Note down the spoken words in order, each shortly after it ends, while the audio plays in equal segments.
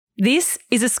This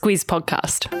is a Squiz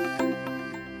podcast.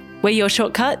 We're your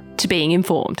shortcut to being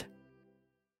informed.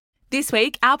 This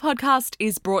week, our podcast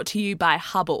is brought to you by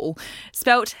Hubble,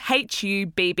 spelt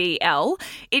Hubbl.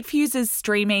 It fuses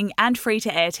streaming and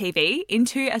free-to-air TV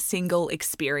into a single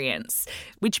experience,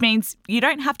 which means you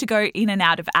don't have to go in and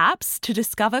out of apps to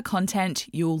discover content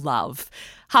you'll love.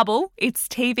 Hubble, it's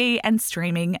TV and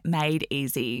streaming made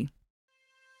easy.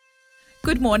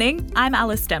 Good morning, I'm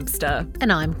Alice Dempster.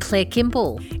 And I'm Claire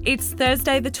Kimball. It's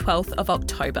Thursday the 12th of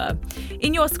October.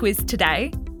 In your Squiz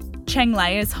today, Cheng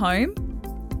Lei is home,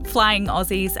 flying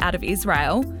Aussies out of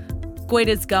Israel,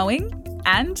 Goyder's going,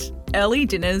 and early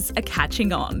dinners are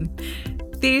catching on.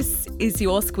 This is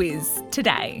your Squiz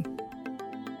today.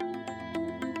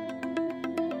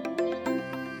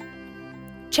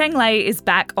 Cheng Lei is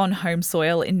back on home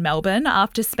soil in Melbourne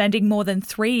after spending more than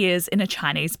 3 years in a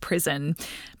Chinese prison.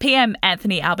 PM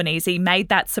Anthony Albanese made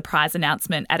that surprise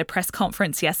announcement at a press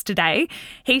conference yesterday.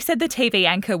 He said the TV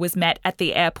anchor was met at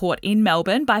the airport in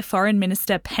Melbourne by Foreign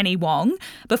Minister Penny Wong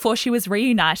before she was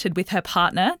reunited with her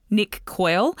partner, Nick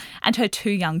Coyle, and her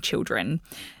 2 young children.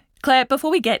 Claire, before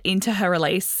we get into her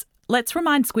release, let's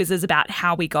remind Squizzers about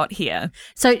how we got here.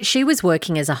 So she was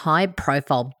working as a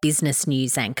high-profile business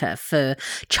news anchor for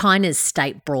China's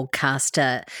state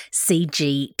broadcaster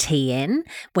CGTN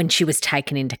when she was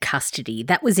taken into custody.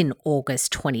 That was in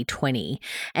August 2020,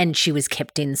 and she was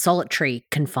kept in solitary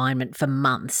confinement for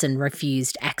months and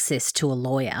refused access to a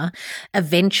lawyer.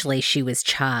 Eventually, she was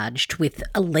charged with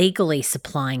illegally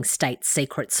supplying state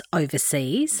secrets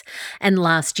overseas, and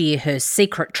last year her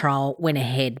secret trial went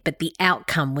ahead, but the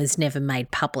outcome was never made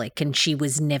public and she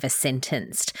was never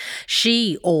sentenced.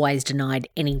 She always denied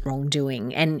any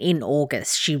wrongdoing, and in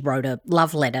August she wrote a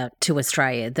love letter to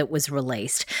Australia that was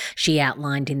released. She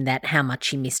outlined in that how much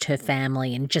she missed her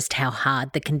family and just how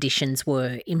hard the conditions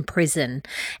were in prison.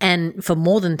 And for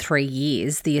more than 3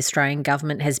 years, the Australian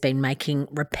government has been making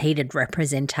repeated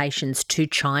representations to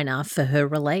China for her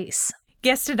release.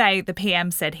 Yesterday, the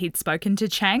PM said he'd spoken to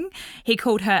Cheng. He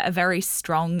called her a very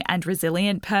strong and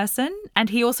resilient person, and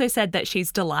he also said that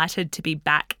she's delighted to be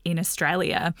back in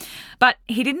Australia. But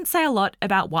he didn't say a lot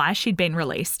about why she'd been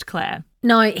released, Claire.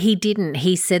 No, he didn't.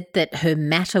 He said that her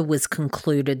matter was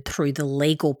concluded through the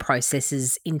legal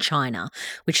processes in China,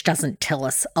 which doesn't tell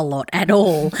us a lot at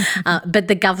all. But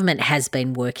the government has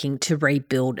been working to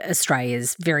rebuild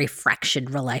Australia's very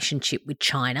fractured relationship with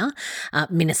China.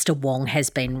 Minister Wong has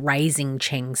been raising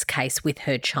Cheng's case with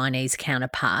her Chinese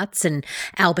counterparts, and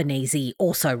Albanese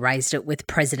also raised it with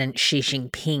President Xi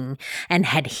Jinping and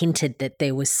had hinted that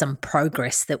there was some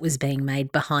progress that was being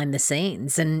made behind the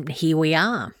scenes. And here we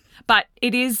are. But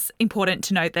it is important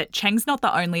to note that Cheng's not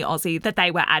the only Aussie that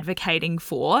they were advocating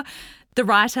for. The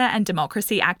writer and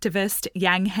democracy activist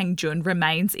Yang Hengjun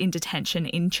remains in detention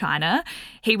in China.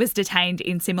 He was detained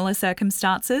in similar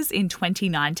circumstances in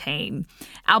 2019.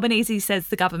 Albanese says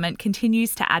the government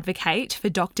continues to advocate for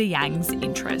Dr. Yang's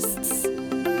interests.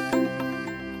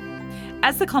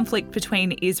 As the conflict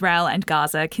between Israel and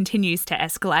Gaza continues to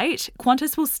escalate,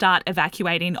 Qantas will start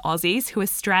evacuating Aussies who are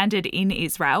stranded in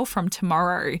Israel from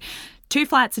tomorrow. 2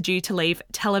 flights are due to leave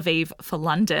Tel Aviv for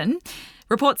London.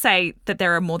 Reports say that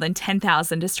there are more than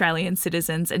 10,000 Australian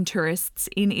citizens and tourists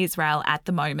in Israel at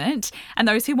the moment, and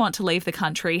those who want to leave the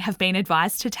country have been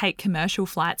advised to take commercial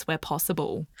flights where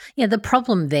possible. Yeah, the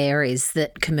problem there is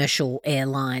that commercial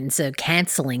airlines are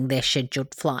cancelling their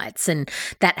scheduled flights, and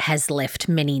that has left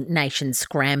many nations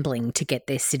scrambling to get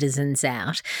their citizens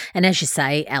out. And as you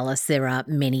say, Alice, there are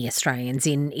many Australians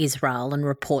in Israel, and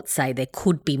reports say there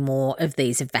could be more of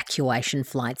these evacuation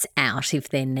flights out if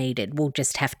they're needed. We'll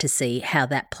just have to see how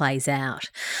that plays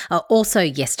out. Also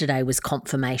yesterday was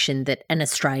confirmation that an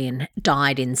Australian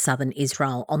died in southern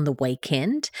Israel on the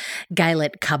weekend.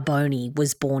 Gaylet Carboni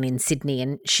was born in Sydney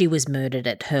and she was murdered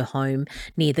at her home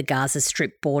near the Gaza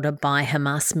Strip border by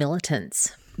Hamas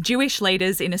militants. Jewish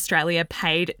leaders in Australia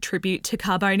paid tribute to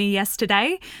Carboni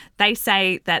yesterday. They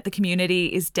say that the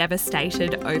community is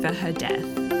devastated over her death.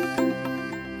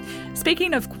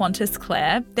 Speaking of Qantas,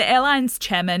 Claire, the airline's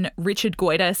chairman, Richard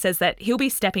Goyder, says that he'll be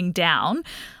stepping down,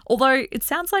 although it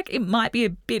sounds like it might be a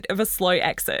bit of a slow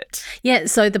exit. Yeah,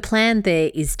 so the plan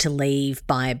there is to leave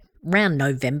by around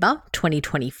November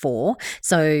 2024.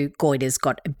 So Goyder's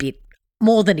got a bit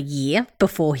more than a year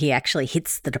before he actually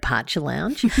hits the departure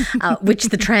lounge, which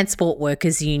the Transport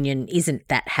Workers Union isn't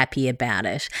that happy about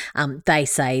it. They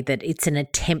say that it's an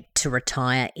attempt to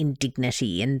retire in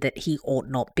dignity and that he ought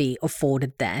not be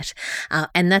afforded that.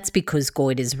 And that's because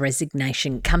Goyder's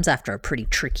resignation comes after a pretty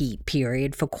tricky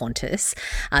period for Qantas.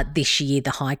 This year,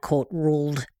 the High Court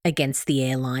ruled against the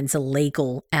airline's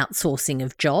illegal outsourcing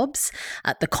of jobs.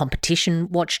 The competition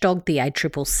watchdog, the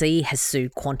ACCC, has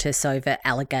sued Qantas over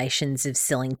allegations of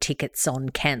selling tickets on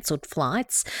cancelled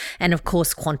flights. And of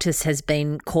course, Qantas has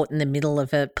been caught in the middle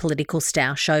of a political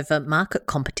stoush over market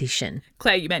competition.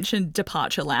 Claire, you mentioned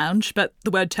departure lounge, but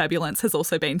the word turbulence has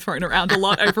also been thrown around a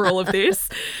lot over all of this.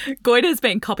 Goyder's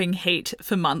been copping heat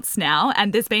for months now,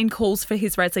 and there's been calls for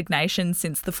his resignation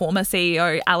since the former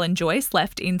CEO, Alan Joyce,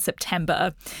 left in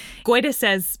September. Goyder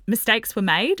says mistakes were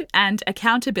made and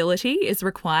accountability is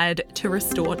required to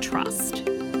restore trust.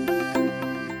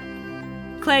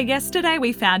 Claire, yesterday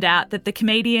we found out that the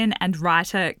comedian and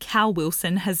writer Cal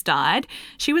Wilson has died.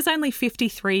 She was only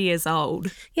 53 years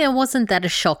old. Yeah, wasn't that a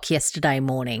shock yesterday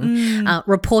morning?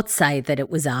 Reports say that it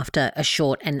was after a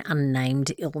short and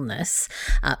unnamed illness.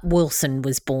 Wilson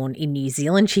was born in New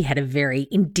Zealand. She had a very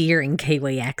endearing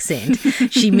Kiwi accent.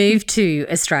 She moved to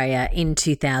Australia in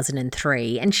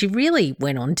 2003 and she really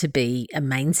went on to be a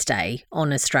mainstay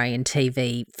on Australian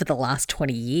TV for the last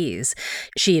 20 years.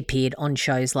 She appeared on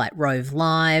shows like Rove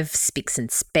Live, Spicks and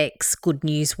Specs, Good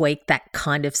News Week, that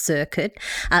kind of circuit.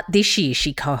 This year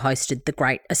she co-hosted the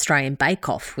Great Australian Bake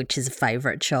Off, which is a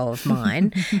favourite show of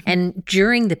mine. And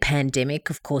during the pandemic,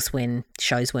 of course, when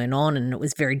shows weren't on and it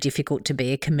was very difficult to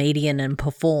be a comedian and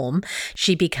perform,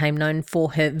 she became known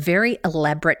for her very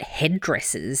elaborate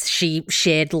headdresses. She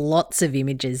shared lots of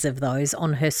images of those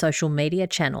on her social media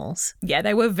channels. Yeah,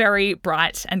 they were very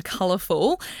bright and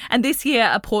colourful. And this year,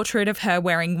 a portrait of her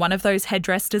wearing one of those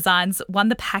headdress designs won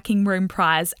the Packing Room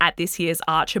Prize at this year's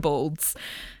Archibalds.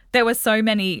 There were so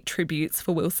many tributes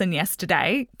for Wilson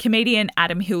yesterday. Comedian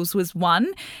Adam Hills was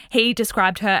one. He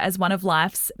described her as one of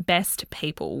life's best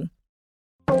people.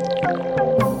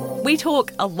 We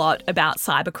talk a lot about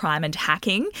cybercrime and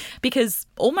hacking because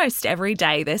almost every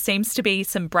day there seems to be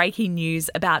some breaking news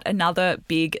about another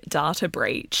big data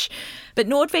breach. But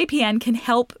NordVPN can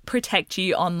help protect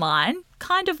you online,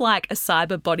 kind of like a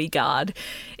cyber bodyguard.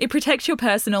 It protects your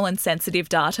personal and sensitive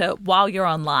data while you're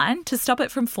online to stop it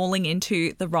from falling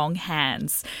into the wrong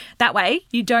hands. That way,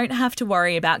 you don't have to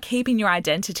worry about keeping your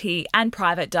identity and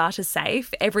private data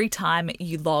safe every time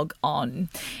you log on.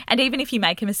 And even if you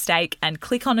make a mistake and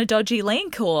click on a dodgy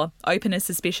link or open a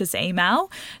suspicious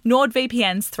email,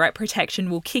 NordVPN's threat protection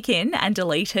will kick in and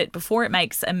delete it before it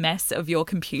makes a mess of your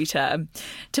computer.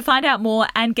 To find out more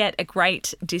and get a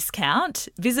great discount,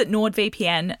 visit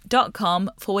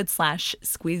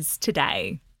nordvpn.com/squiz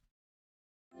today.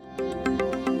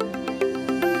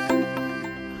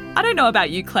 I don't know about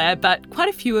you, Claire, but quite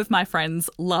a few of my friends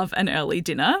love an early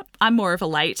dinner. I'm more of a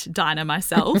late diner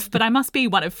myself, but I must be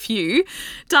one of few.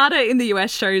 Data in the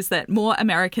US shows that more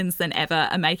Americans than ever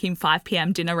are making 5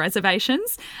 p.m. dinner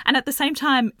reservations, and at the same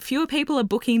time, fewer people are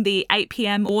booking the 8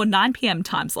 p.m. or 9 p.m.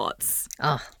 time slots.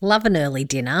 Oh, love an early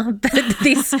dinner. But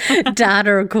this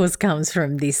data, of course, comes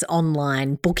from this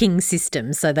online booking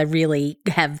system. So they really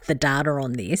have the data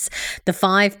on this. The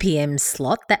 5 p.m.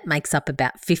 slot, that makes up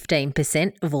about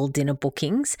 15% of all dinner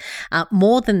bookings.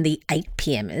 More than the 8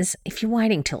 p.m.ers. If you're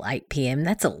waiting till 8 p.m,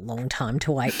 that's a long time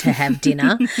to wait to have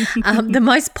dinner. The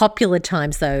most popular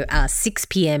times, though, are 6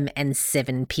 p.m. and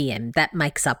 7 p.m. That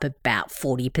makes up about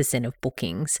 40% of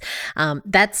bookings.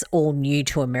 That's all new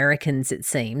to Americans, it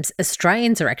seems.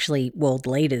 Australians are actually world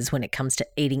leaders when it comes to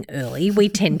eating early. We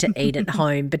tend to eat at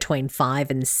home between 5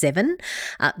 and 7.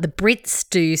 The Brits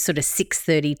do sort of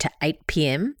 6:30 to 8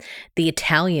 p.m. The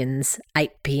Italians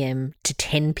 8 p.m. to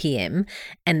 10 p.m.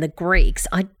 And the Greeks,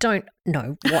 I don't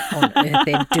know what on earth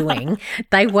they're doing.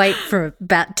 They wait for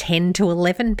about 10 to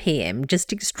 11 p.m.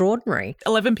 Just extraordinary.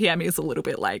 11 p.m. is a little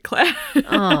bit late, Claire.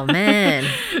 Oh, man.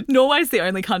 Norway's the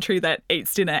only country that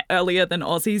eats dinner earlier than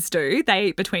Aussies do. They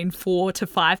eat between 4 to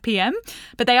 5 p.m,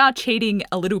 but they are cheating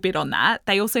a little bit on that.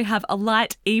 They also have a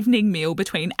light evening meal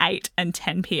between 8 and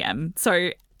 10 p.m. So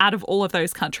out of all of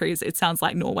those countries, it sounds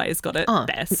like Norway's got it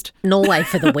best. Norway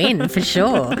for the win, for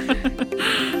sure.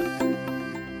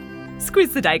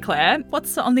 Squiz the day, Claire.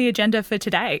 What's on the agenda for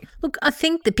today? Look, I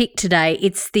think the pick today,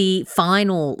 it's the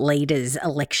final leaders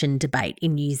election debate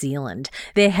in New Zealand.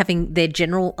 They're having their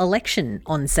general election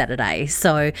on Saturday,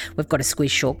 so we've got a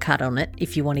squiz shortcut on it.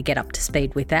 If you want to get up to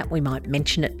speed with that, we might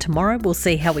mention it tomorrow. We'll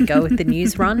see how we go with the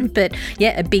news run. But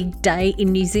yeah, a big day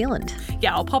in New Zealand.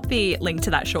 Yeah, I'll pop the link to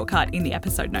that shortcut in the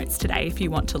episode notes today if you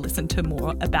want to listen to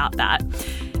more about that.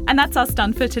 And that's us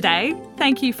done for today.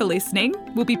 Thank you for listening.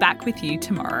 We'll be back with you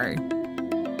tomorrow.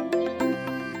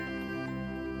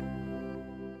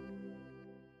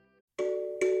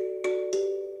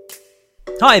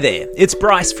 Hi there, it's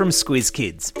Bryce from Squiz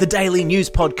Kids, the daily news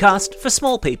podcast for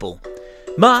small people.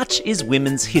 March is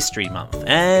Women's History Month,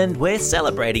 and we're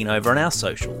celebrating over on our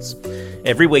socials.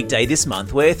 Every weekday this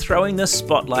month, we're throwing the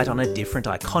spotlight on a different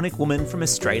iconic woman from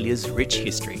Australia's rich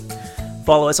history.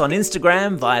 Follow us on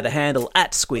Instagram via the handle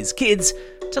 @SquizKids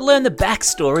to learn the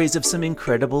backstories of some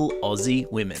incredible Aussie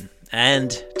women,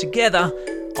 and together,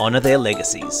 honour their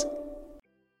legacies.